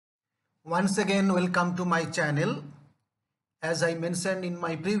Once again, welcome to my channel. As I mentioned in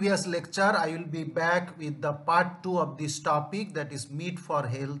my previous lecture, I will be back with the part 2 of this topic, that is meat for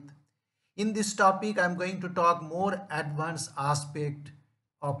health. In this topic, I am going to talk more advanced aspect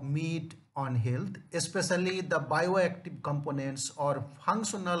of meat on health, especially the bioactive components or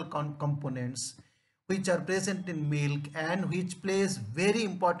functional components which are present in milk and which plays very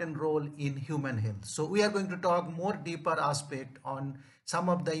important role in human health. So we are going to talk more deeper aspect on some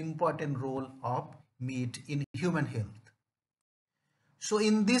of the important role of meat in human health. So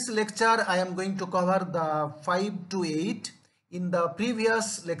in this lecture, I am going to cover the 5 to 8. In the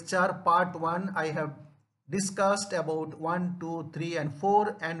previous lecture, part 1, I have discussed about 1, 2, 3 and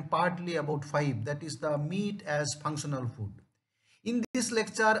 4 and partly about 5, that is the meat as functional food. In this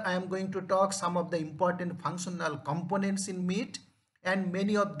lecture, I am going to talk some of the important functional components in meat, and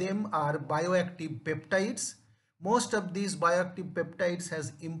many of them are bioactive peptides. Most of these bioactive peptides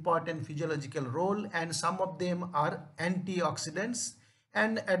has important physiological role, and some of them are antioxidants.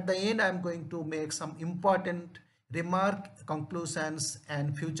 And at the end, I am going to make some important remark, conclusions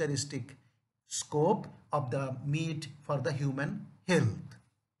and futuristic scope of the meat for the human health.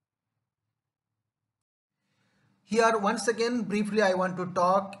 Here once again briefly I want to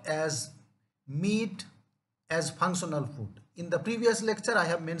talk as meat as functional food. In the previous lecture I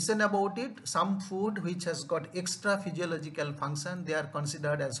have mentioned about it. Some food which has got extra physiological function, they are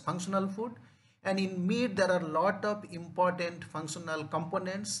considered as functional food. And in meat there are a lot of important functional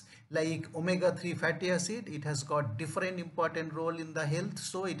components like omega-3 fatty acid. It has got different important role in the health.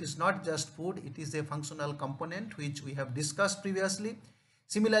 So it is not just food, it is a functional component which we have discussed previously.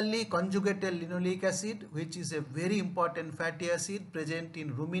 Similarly, conjugated linoleic acid, which is a very important fatty acid present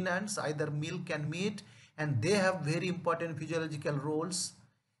in ruminants, either milk and meat, and they have very important physiological roles.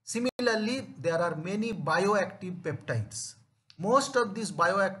 Similarly, there are many bioactive peptides. Most of these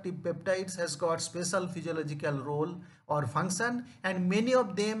bioactive peptides has got special physiological role or function, and many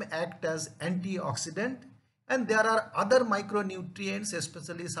of them act as antioxidant. And there are other micronutrients,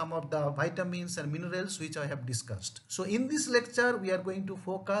 especially some of the vitamins and minerals which I have discussed. So in this lecture, we are going to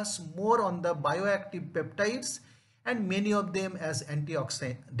focus more on the bioactive peptides and many of them as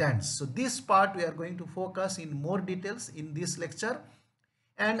antioxidants. So this part we are going to focus in more details in this lecture.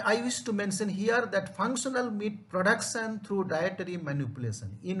 And I wish to mention here that functional meat production through dietary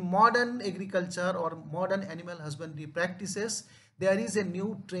manipulation. In modern agriculture or modern animal husbandry practices, there is a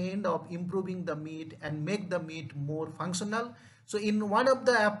new trend of improving the meat and make the meat more functional. So in one of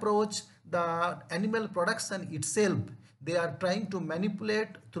the approach, the animal production itself, they are trying to manipulate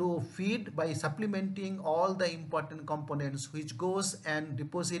through feed by supplementing all the important components which goes and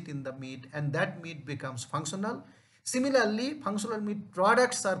deposit in the meat, and that meat becomes functional. Similarly, functional meat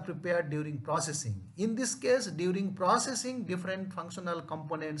products are prepared during processing. In this case, during processing, different functional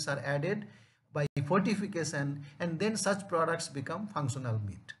components are added by fortification, and then such products become functional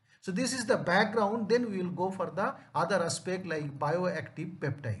meat. So this is the background. Then we will go for the other aspect like bioactive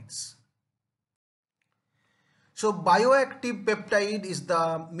peptides. So bioactive peptide is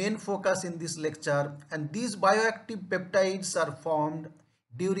the main focus in this lecture, and these bioactive peptides are formed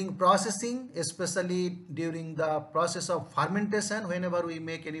during processing, especially during the process of fermentation, whenever we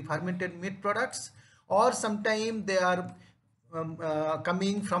make any fermented meat products, or sometimes they are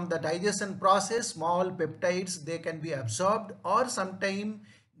coming from the digestion process. Small peptides, they can be absorbed, or sometimes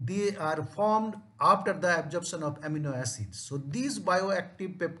they are formed after the absorption of amino acids. So these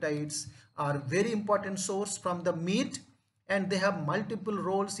bioactive peptides are very important source from the meat, and they have multiple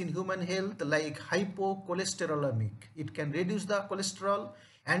roles in human health like hypocholesterolemic. It can reduce the cholesterol,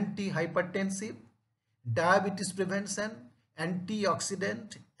 anti-hypertensive, diabetes prevention,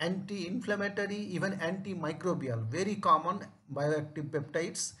 antioxidant, anti-inflammatory, even antimicrobial, very common bioactive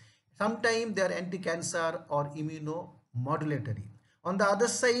peptides. Sometimes they are anti-cancer or immunomodulatory. On the other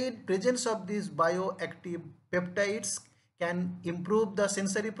side, presence of these bioactive peptides can improve the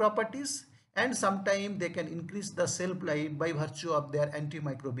sensory properties, and sometimes they can increase the shelf life by virtue of their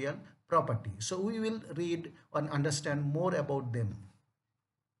antimicrobial property. So we will read and understand more about them.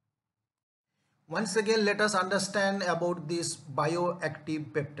 Once again, let us understand about these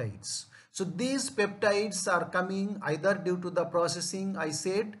bioactive peptides. So these peptides are coming either due to the processing, I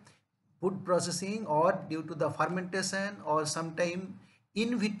said, food processing, or due to the fermentation, or sometime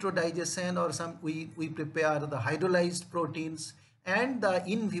in vitro digestion, or we prepare the hydrolyzed proteins and the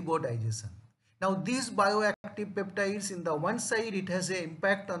in vivo digestion. Now these bioactive peptides, in the one side it has an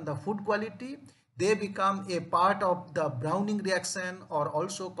impact on the food quality. They become a part of the browning reaction, or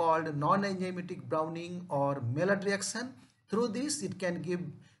also called non-enzymatic browning or Maillard reaction. Through this it can give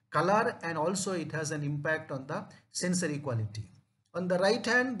color, and also it has an impact on the sensory quality. On the right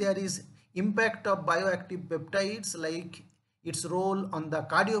hand, there is Impact of bioactive peptides, like its role on the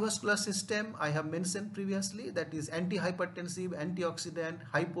cardiovascular system, I have mentioned previously, that is antihypertensive, antioxidant,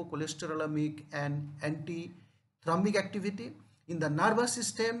 hypocholesterolemic and anti-thrombic activity. In the nervous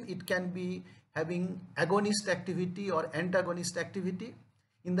system, it can be having agonist activity or antagonist activity.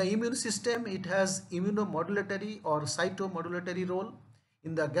 In the immune system, it has immunomodulatory or cytomodulatory role.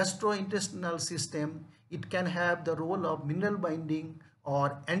 In the gastrointestinal system, it can have the role of mineral binding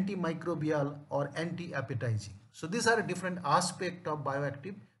or antimicrobial or anti-appetizing. So these are different aspects of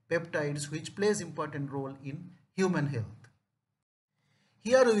bioactive peptides which plays important role in human health.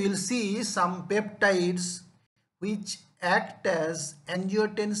 Here we will see some peptides which act as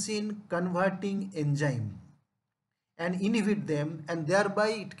angiotensin converting enzyme and inhibit them, and thereby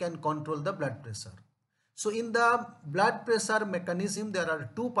it can control the blood pressure. So in the blood pressure mechanism, there are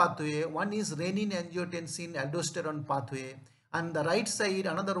two pathways. One is renin angiotensin aldosterone pathway, and the right side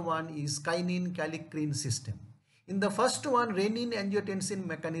another one is kinin kallikrein system. In the first one, renin angiotensin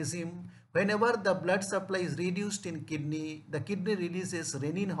mechanism, whenever the blood supply is reduced in kidney, the kidney releases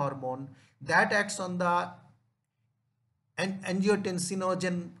renin hormone that acts on the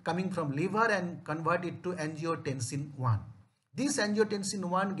angiotensinogen coming from liver and convert it to angiotensin 1. This angiotensin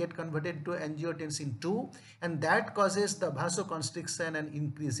 1 get converted to angiotensin 2, and that causes the vasoconstriction and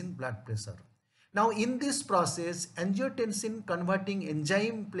increase in blood pressure. Now in this process, angiotensin converting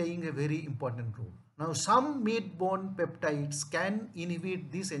enzyme playing a very important role. Now some meat-borne peptides can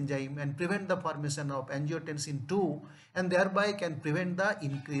inhibit this enzyme and prevent the formation of angiotensin 2, and thereby can prevent the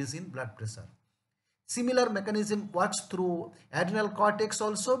increase in blood pressure. Similar mechanism works through adrenal cortex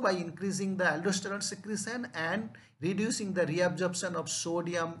also by increasing the aldosterone secretion and reducing the reabsorption of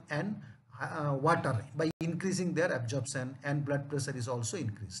sodium and water by increasing their absorption, and blood pressure is also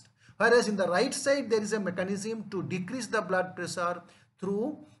increased. Whereas in the right side, there is a mechanism to decrease the blood pressure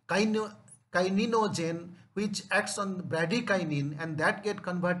through kininogen, which acts on bradykinin, and that get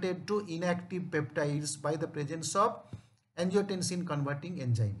converted to inactive peptides by the presence of angiotensin converting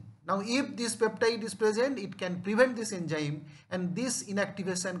enzyme. Now if this peptide is present, it can prevent this enzyme, and this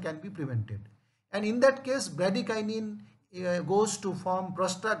inactivation can be prevented. And in that case, bradykinin goes to form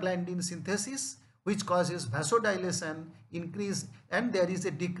prostaglandin synthesis, which causes vasodilation, increase, and there is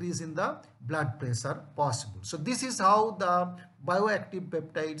a decrease in the blood pressure possible. So this is how the bioactive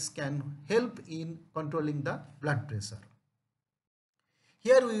peptides can help in controlling the blood pressure.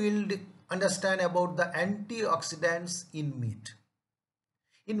 Here we will understand about the antioxidants in meat.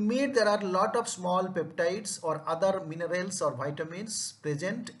 In meat, there are a lot of small peptides or other minerals or vitamins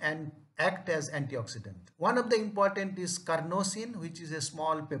present and act as antioxidant. One of the important is carnosine, which is a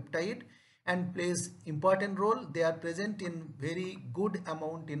small peptide and plays important role. They are present in very good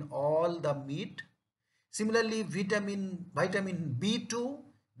amount in all the meat. Similarly, vitamin B2,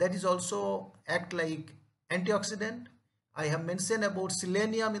 that is also act like antioxidant. I have mentioned about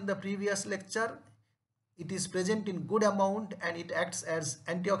selenium in the previous lecture. It is present in good amount and it acts as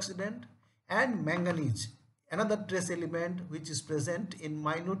antioxidant. And manganese, another trace element which is present in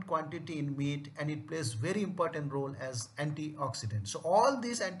minute quantity in meat, and it plays very important role as antioxidant. So all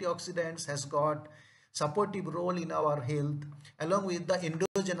these antioxidants has got supportive role in our health along with the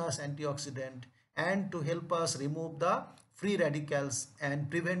endogenous antioxidant, and to help us remove the free radicals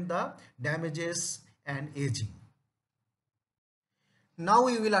and prevent the damages and aging. Now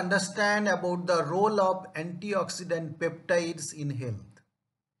we will understand about the role of antioxidant peptides in health.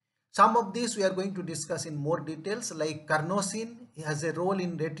 Some of these we are going to discuss in more details, like carnosine has a role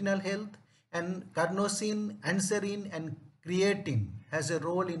in retinal health, and carnosine, anserine and creatine has a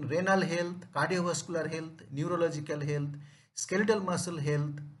role in renal health, cardiovascular health, neurological health, skeletal muscle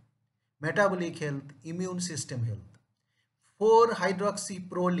health, metabolic health, immune system health.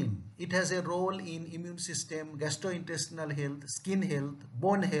 4-hydroxyproline, it has a role in immune system, gastrointestinal health, skin health,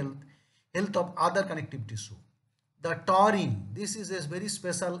 bone health, health of other connective tissue. The taurine, this is a very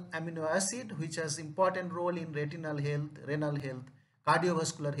special amino acid which has important role in retinal health, renal health,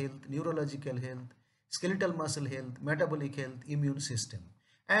 cardiovascular health, neurological health, skeletal muscle health, metabolic health, immune system.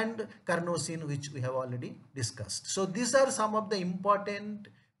 And carnosine, which we have already discussed. So these are some of the important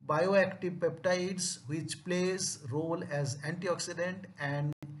bioactive peptides which plays role as antioxidant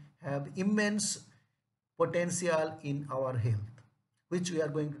and have immense potential in our health, which we are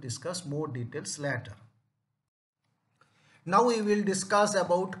going to discuss more details later. Now we will discuss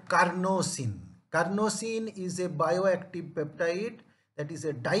about carnosine. Carnosine is a bioactive peptide, that is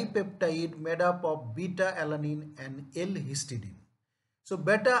a dipeptide made up of beta-alanine and L-histidine. So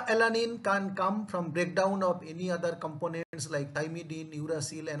beta-alanine can come from breakdown of any other components like thymidine,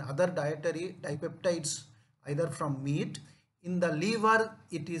 uracil and other dietary dipeptides either from meat. In the liver,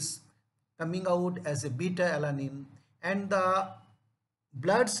 it is coming out as a beta alanine, and the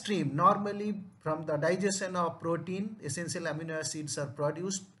bloodstream normally from the digestion of protein essential amino acids are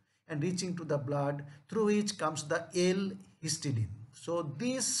produced and reaching to the blood, through which comes the L-histidine. So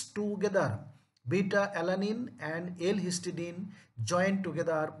these together, beta alanine and L-histidine, join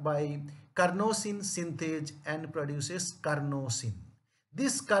together by carnosine synthase and produces carnosine.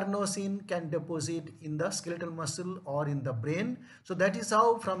 This carnosine can deposit in the skeletal muscle or in the brain. So that is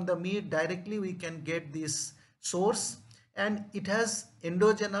how from the meat directly we can get this source, and it has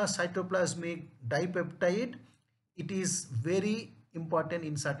endogenous cytoplasmic dipeptide. It is very important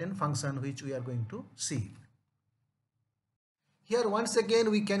in certain function which we are going to see. Here once again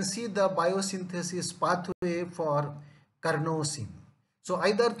we can see the biosynthesis pathway for carnosine. So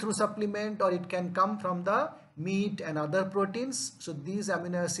either through supplement or it can come from the meat and other proteins. So these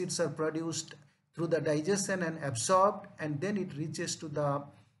amino acids are produced through the digestion and absorbed, and then it reaches to the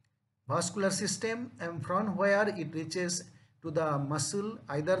vascular system, and from where it reaches to the muscle.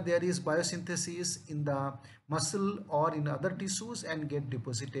 Either there is biosynthesis in the muscle or in other tissues and get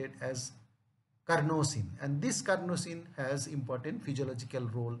deposited as carnosine, and this carnosine has important physiological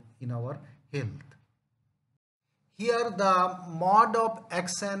role in our health. Here the mode of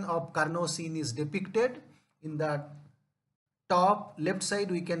action of carnosine is depicted. In the top left side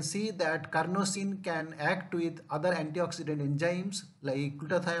we can see that carnosine can act with other antioxidant enzymes like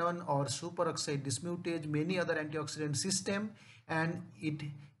glutathione or superoxide dismutase, many other antioxidant system, and it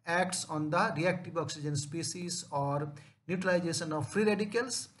acts on the reactive oxygen species or neutralization of free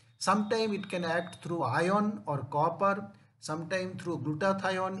radicals. Sometimes it can act through iron or copper, sometimes through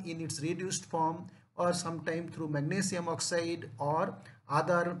glutathione in its reduced form, or sometimes through magnesium oxide or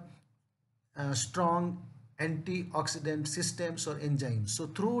other strong antioxidant systems or enzymes. So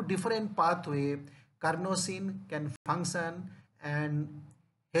through different pathway, carnosine can function and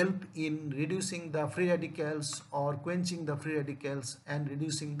help in reducing the free radicals or quenching the free radicals and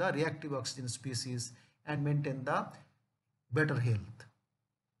reducing the reactive oxygen species and maintain the better health.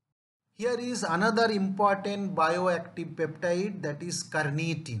 Here is another important bioactive peptide, that is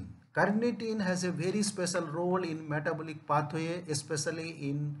carnitine. Carnitine has a very special role in metabolic pathway, especially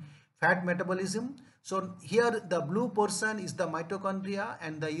in fat metabolism. So here the blue portion is the mitochondria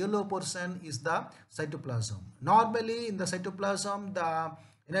and the yellow portion is the cytoplasm. Normally in the cytoplasm the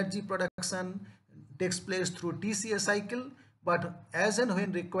energy production takes place through TCA cycle, but as and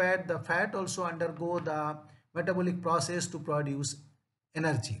when required the fat also undergo the metabolic process to produce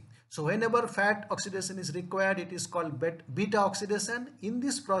energy. So whenever fat oxidation is required, it is called beta oxidation. In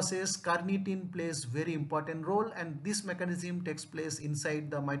this process, carnitine plays very important role, and this mechanism takes place inside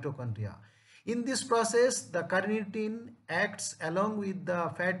the mitochondria. In this process, the carnitine acts along with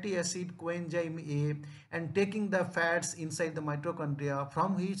the fatty acid coenzyme A and taking the fats inside the mitochondria,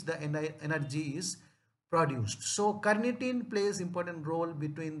 from which the energy is produced. So carnitine plays important role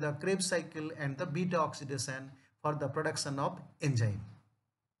between the Krebs cycle and the beta oxidation for the production of enzyme.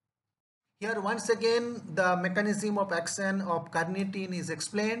 Here once again the mechanism of action of carnitine is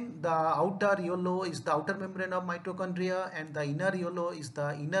explained. The outer yellow is the outer membrane of mitochondria and the inner yellow is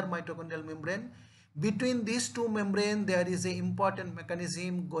the inner mitochondrial membrane. Between these two membranes there is an important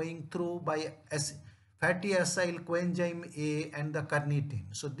mechanism going through by fatty acyl coenzyme A and the carnitine.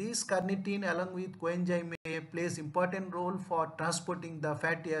 So this carnitine along with coenzyme A plays important role for transporting the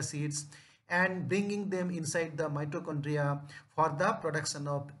fatty acids and bringing them inside the mitochondria for the production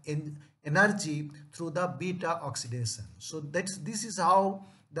of energy through the beta oxidation. So this is how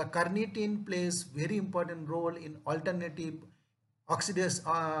the carnitine plays very important role in alternative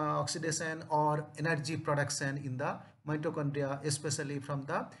oxidation or energy production in the mitochondria, especially from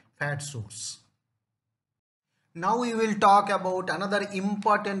the fat source. Now we will talk about another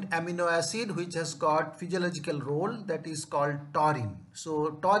important amino acid which has got physiological role, that is called taurine.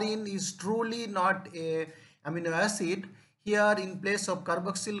 So taurine is truly not a amino acid. Here in place of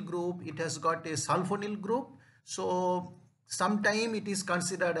carboxyl group it has got a sulfonyl group. So sometime it is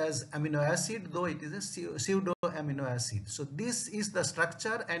considered as amino acid, though it is a pseudo amino acid. So this is the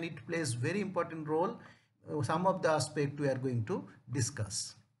structure and it plays very important role. Some of the aspect we are going to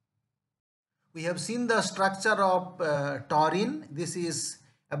discuss. We have seen the structure of taurine. This is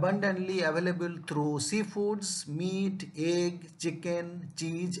abundantly available through seafoods, meat, egg, chicken,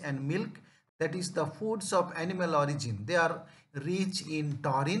 cheese and milk. That is the foods of animal origin. They are rich in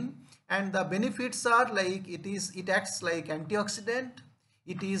taurine, and the benefits are like it acts like antioxidant.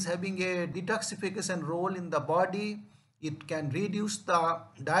 It is having a detoxification role in the body. It can reduce the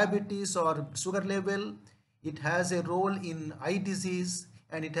diabetes or sugar level. It has a role in eye disease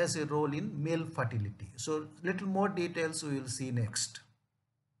and it has a role in male fertility. So little more details we will see next.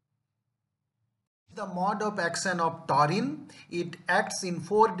 The mode of action of taurine. It acts in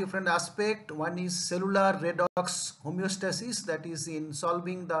four different aspects. One is cellular redox homeostasis, that is in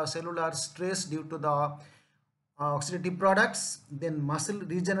solving the cellular stress due to the oxidative products, then muscle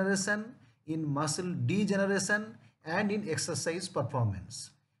regeneration, in muscle degeneration, and in exercise performance.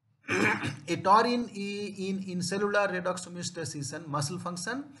 A taurine in cellular redox homeostasis and muscle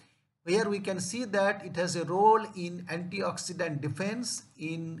function. Here we can see that it has a role in antioxidant defense,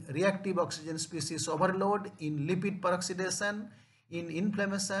 in reactive oxygen species overload, in lipid peroxidation, in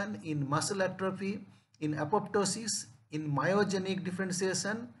inflammation, in muscle atrophy, in apoptosis, in myogenic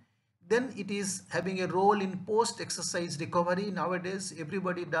differentiation. Then it is having a role in post-exercise recovery. Nowadays,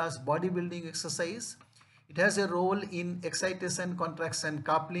 everybody does bodybuilding exercise. It has a role in excitation, contraction,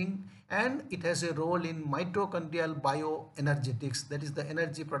 coupling, and it has a role in mitochondrial bioenergetics, that is the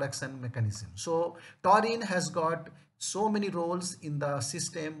energy production mechanism. So taurine has got so many roles in the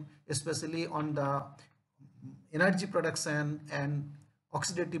system, especially on the energy production and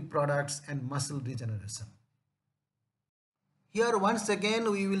oxidative products and muscle regeneration. Here once again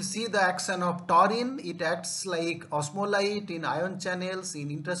we will see the action of taurine. It acts like osmolyte in ion channels, in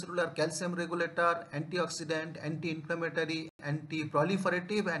intracellular calcium regulator, antioxidant, anti-inflammatory,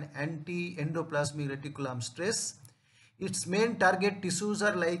 anti-proliferative, and anti-endoplasmic reticulum stress. Its main target tissues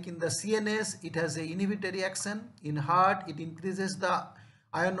are like in the CNS, it has a inhibitory action. In heart, it increases the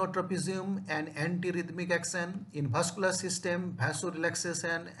ionotropism and antiarrhythmic action. In vascular system,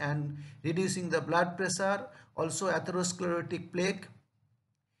 vasorelaxation and reducing the blood pressure. Also atherosclerotic plaque.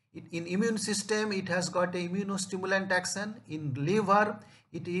 In immune system, it has got a immunostimulant action. In liver,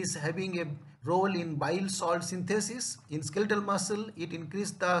 it is having a role in bile salt synthesis. In skeletal muscle, it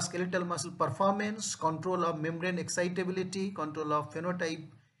increases the skeletal muscle performance, control of membrane excitability, control of phenotype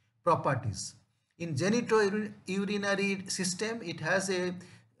properties. In genitourinary system, it has a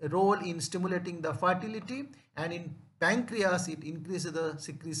role in stimulating the fertility, and in pancreas, it increases the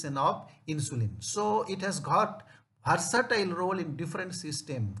secretion of insulin. So it has got versatile role in different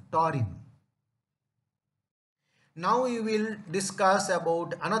system, taurine. Now we will discuss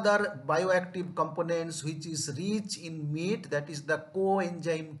about another bioactive components which is rich in meat, that is the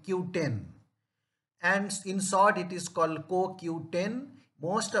coenzyme Q10. And in short, it is called CoQ10.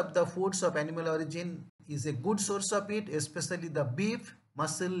 Most of the foods of animal origin is a good source of it, especially the beef,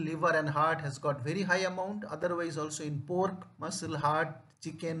 muscle, liver and heart has got very high amount. Otherwise also in pork, muscle, heart,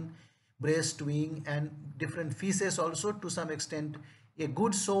 chicken, breast, wing and different fishes also to some extent a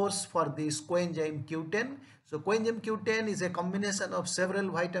good source for this coenzyme Q10. So coenzyme Q10 is a combination of several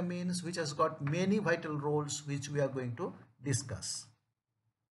vitamins which has got many vital roles which we are going to discuss.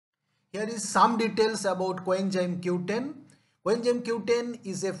 Here is some details about coenzyme Q10. Coenzyme Q10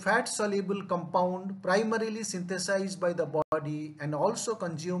 is a fat-soluble compound primarily synthesized by the body and also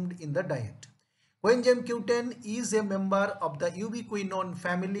consumed in the diet. Coenzyme Q10 is a member of the ubiquinone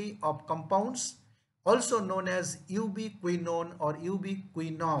family of compounds, also known as ubiquinone or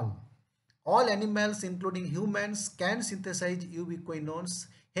ubiquinol. All animals, including humans, can synthesize ubiquinones.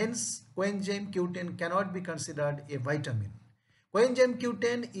 Hence, coenzyme Q10 cannot be considered a vitamin. Coenzyme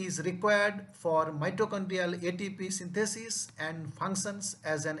Q10 is required for mitochondrial ATP synthesis and functions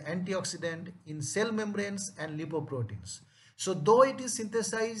as an antioxidant in cell membranes and lipoproteins. So though it is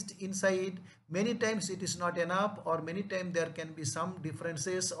synthesized inside, many times it is not enough, or many times there can be some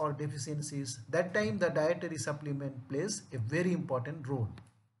differences or deficiencies. That time the dietary supplement plays a very important role.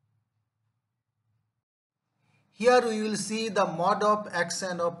 Here we will see the mode of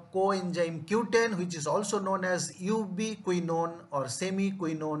action of coenzyme Q10, which is also known as ubiquinone or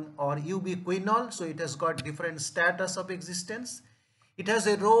semiquinone or ubiquinol. So it has got different status of existence. It has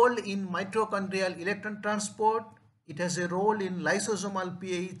a role in mitochondrial electron transport. It has a role in lysosomal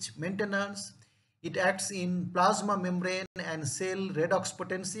pH maintenance. It acts in plasma membrane and cell redox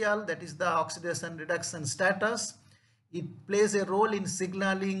potential, that is the oxidation reduction status. It plays a role in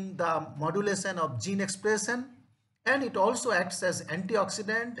signaling the modulation of gene expression. And it also acts as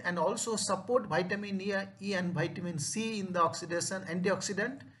antioxidant and also support vitamin E and vitamin C in the oxidation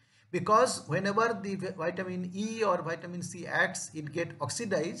antioxidant, because whenever the vitamin E or vitamin C acts, it get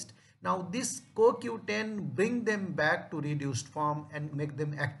oxidized. Now this CoQ10 bring them back to reduced form and make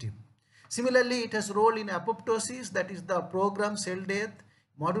them active. Similarly, it has role in apoptosis, that is the programmed cell death,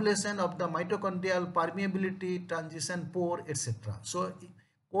 modulation of the mitochondrial permeability, transition pore, etc. So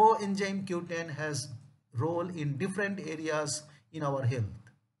coenzyme Q10 has role in different areas in our health.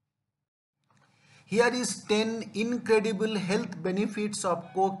 Here is 10 incredible health benefits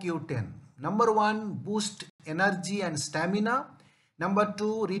of CoQ10. Number 1, boost energy and stamina. Number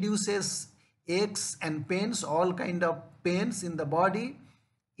 2, reduces aches and pains, all kind of pains in the body.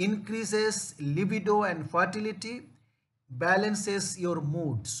 increases libido and fertility, balances your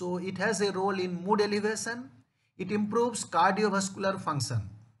mood. So it has a role in mood elevation. It improves cardiovascular function.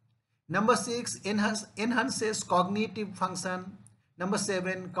 Number 6, enhances cognitive function. Number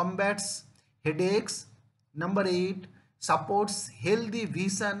 7, combats headaches. Number 8, supports healthy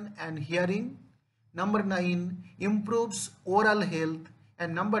vision and hearing. Number 9, improves oral health.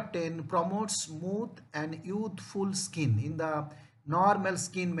 And number 10, promotes smooth and youthful skin in the normal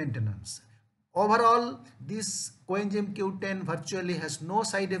skin maintenance. Overall, this coenzyme Q10 virtually has no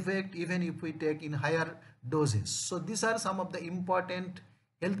side effect even if we take in higher doses. So these are some of the important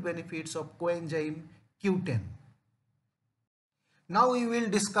health benefits of coenzyme Q10. Now we will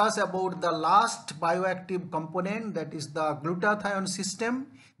discuss about the last bioactive component, that is the glutathione system.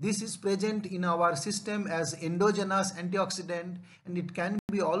 This is present in our system as endogenous antioxidant, and it can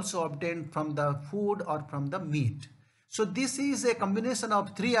be also obtained from the food or from the meat. So this is a combination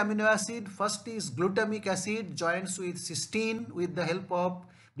of 3 amino acids. First is glutamic acid joins with cysteine with the help of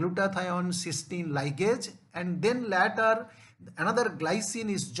glutathione cysteine ligase, and then later another glycine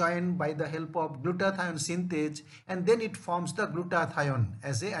is joined by the help of glutathione synthase, and then it forms the glutathione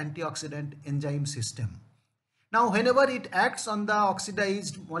as a antioxidant enzyme system. Now whenever it acts on the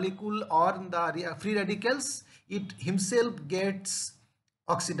oxidized molecule or the free radicals, it himself gets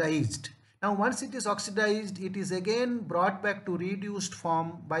oxidized. Now once it is oxidized, it is again brought back to reduced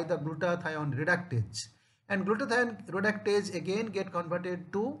form by the glutathione reductase, and glutathione reductase again get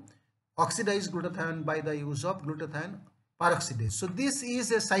converted to oxidized glutathione by the use of glutathione peroxidase. So this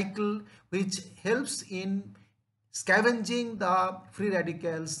is a cycle which helps in scavenging the free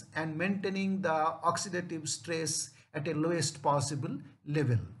radicals and maintaining the oxidative stress at a lowest possible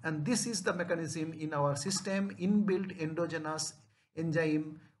level, and this is the mechanism in our system, inbuilt endogenous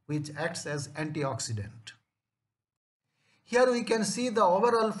enzyme which acts as antioxidant. Here we can see the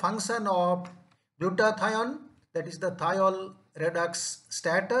overall function of glutathione, that is the thiol redox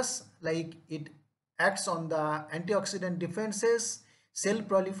status, like it acts on the antioxidant defenses, cell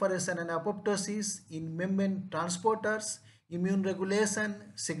proliferation and apoptosis, in membrane transporters, immune regulation,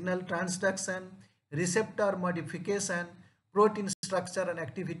 signal transduction, receptor modification, protein structure and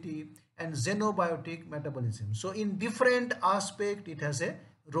activity, and xenobiotic metabolism. So in different aspect it has a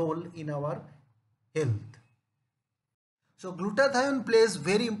role in our health. So glutathione plays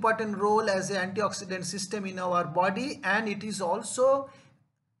very important role as an antioxidant system in our body, and it is also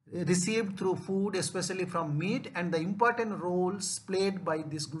received through food, especially from meat. And the important roles played by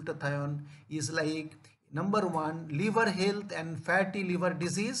this glutathione is like number 1, liver health and fatty liver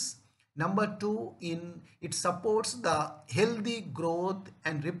disease. Number 2, it supports the healthy growth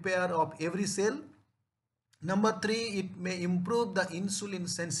and repair of every cell. Number 3, it may improve the insulin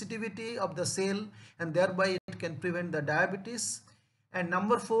sensitivity of the cell, and thereby it can prevent the diabetes. And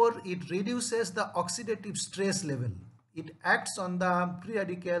number 4, it reduces the oxidative stress level. It acts on the free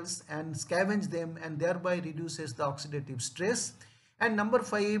radicals and scavenges them, and thereby reduces the oxidative stress. And number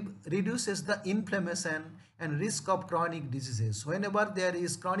 5, reduces the inflammation and risk of chronic diseases. Whenever there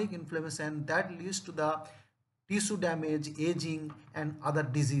is chronic inflammation, that leads to the tissue damage, aging, and other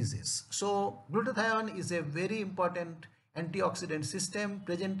diseases. So glutathione is a very important antioxidant system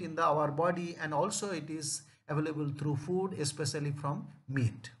present in our body, and also it is available through food, especially from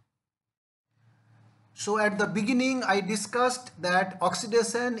meat. So at the beginning I discussed that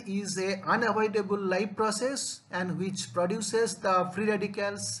oxidation is an unavoidable life process, and which produces the free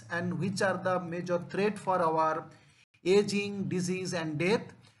radicals, and which are the major threat for our aging, disease, and death.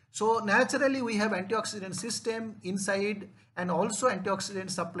 So naturally we have antioxidant system inside, and also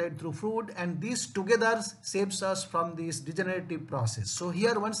antioxidants supplied through food, and these together saves us from this degenerative process. So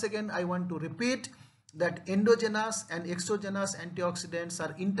here once again I want to repeat that endogenous and exogenous antioxidants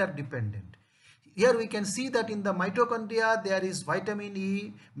are interdependent. Here we can see that in the mitochondria there is vitamin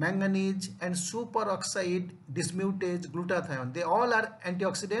E, manganese, and superoxide dismutase glutathione. They all are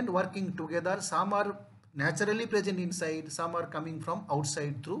antioxidant working together. Some are naturally present inside, some are coming from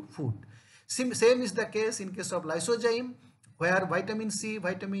outside through food. Same is the case in case of lysozyme, where vitamin C,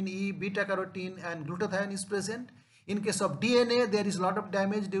 vitamin E, beta carotene, and glutathione is present. In case of DNA, there is a lot of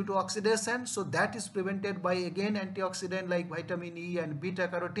damage due to oxidation, so that is prevented by again antioxidant like vitamin E and beta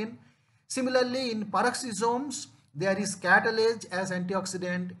carotene. Similarly, in peroxisomes, there is catalase as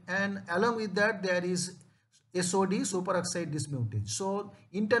antioxidant, and along with that there is SOD, superoxide dismutase. So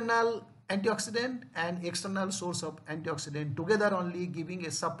internal antioxidant and external source of antioxidant together only giving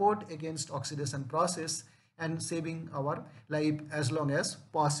a support against oxidation process and saving our life as long as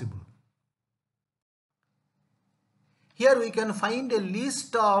possible. Here we can find a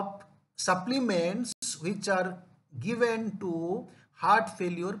list of supplements which are given to heart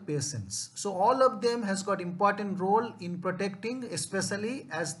failure patients. So all of them has got important role in protecting, especially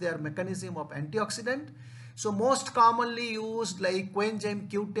as their mechanism of antioxidant. So most commonly used like coenzyme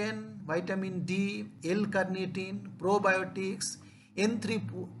Q10, vitamin D, L-carnitine, probiotics,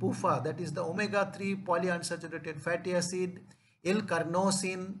 N3-PUFA, that is the omega-3 polyunsaturated fatty acid,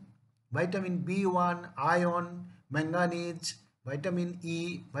 L-carnosine, vitamin B1, iron, manganese, vitamin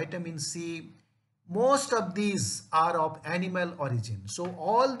E, vitamin C. Most of these are of animal origin. So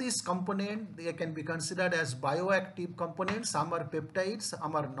all these components, they can be considered as bioactive components. Some are peptides,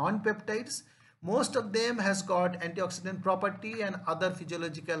 some are non-peptides. Most of them has got antioxidant property and other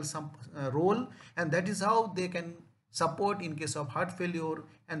physiological role, and that is how they can support in case of heart failure,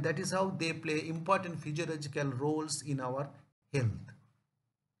 and that is how they play important physiological roles in our health.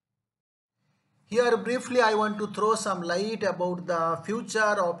 Here briefly I want to throw some light about the future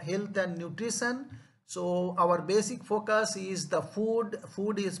of health and nutrition. So our basic focus is the food.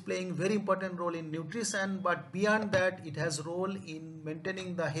 Food is playing very important role in nutrition, but beyond that it has role in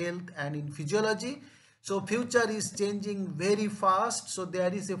maintaining the health and in physiology. So future is changing very fast. So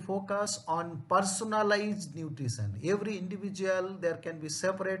there is a focus on personalized nutrition. Every individual, there can be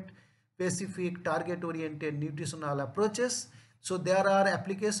separate, specific, target oriented nutritional approaches. So there are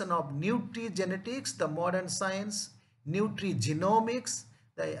application of nutrigenetics, the modern science, nutrigenomics,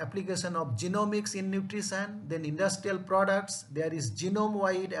 the application of genomics in nutrition, then industrial products, there is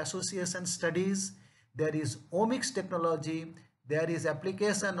genome-wide association studies, there is omics technology, there is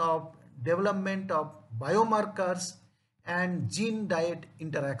application of development of biomarkers and gene diet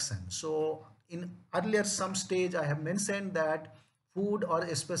interaction. So in earlier some stage I have mentioned that food or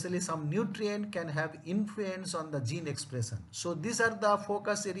especially some nutrient can have influence on the gene expression. So these are the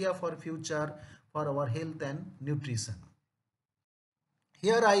focus area for future for our health and nutrition.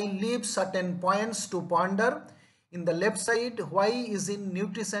 Here I leave certain points to ponder. In the left side, why is in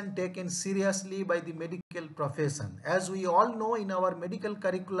nutrition taken seriously by the medical profession? As we all know, in our medical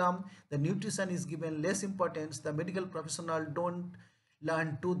curriculum, the nutrition is given less importance. The medical professional don't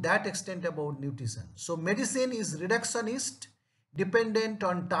learn to that extent about nutrition. So medicine is reductionist, dependent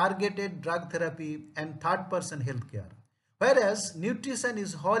on targeted drug therapy and third person healthcare. Whereas nutrition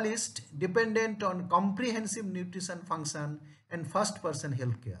is holist, dependent on comprehensive nutrition function and first person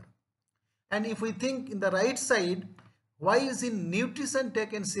healthcare. And if we think in the right side, why is in nutrition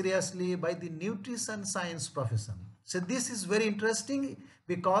taken seriously by the nutrition science profession? So this is very interesting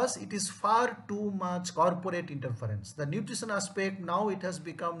because it is far too much corporate interference. The nutrition aspect, now it has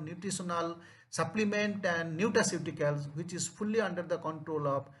become nutritional supplement and nutraceuticals, which is fully under the control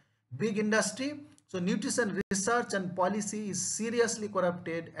of big industry. So nutrition research and policy is seriously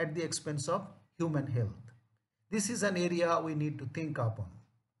corrupted at the expense of human health. This is an area we need to think upon.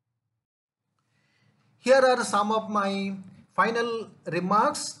 Here are some of my final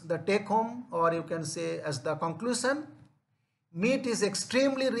remarks, the take home, or you can say as the conclusion. Meat is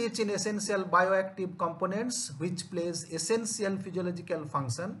extremely rich in essential bioactive components which plays essential physiological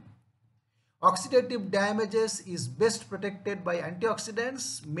function. Oxidative damages is best protected by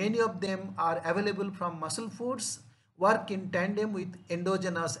antioxidants. Many of them are available from muscle foods, work in tandem with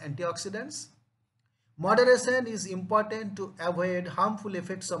endogenous antioxidants. Moderation is important to avoid harmful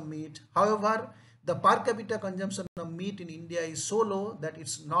effects of meat. However, the per capita consumption of meat in India is so low that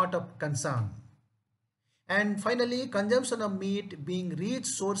it's not of concern. And finally, consumption of meat being rich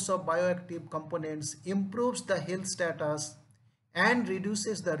source of bioactive components improves the health status and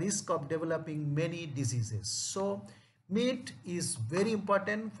reduces the risk of developing many diseases. So meat is very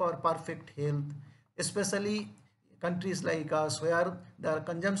important for perfect health, especially countries like us where the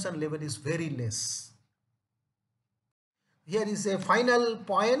consumption level is very less. Here is a final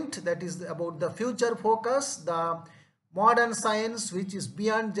point, that is about the future focus, the modern science which is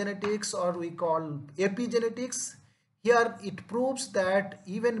beyond genetics, or we call epigenetics. Here it proves that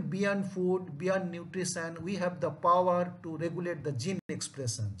even beyond food, beyond nutrition, we have the power to regulate the gene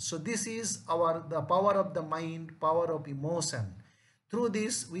expression. So this is the power of the mind, power of emotion. Through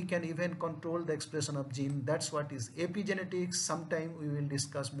this we can even control the expression of gene. That's what is epigenetics. Sometime we will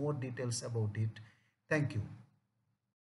discuss more details about it. Thank you.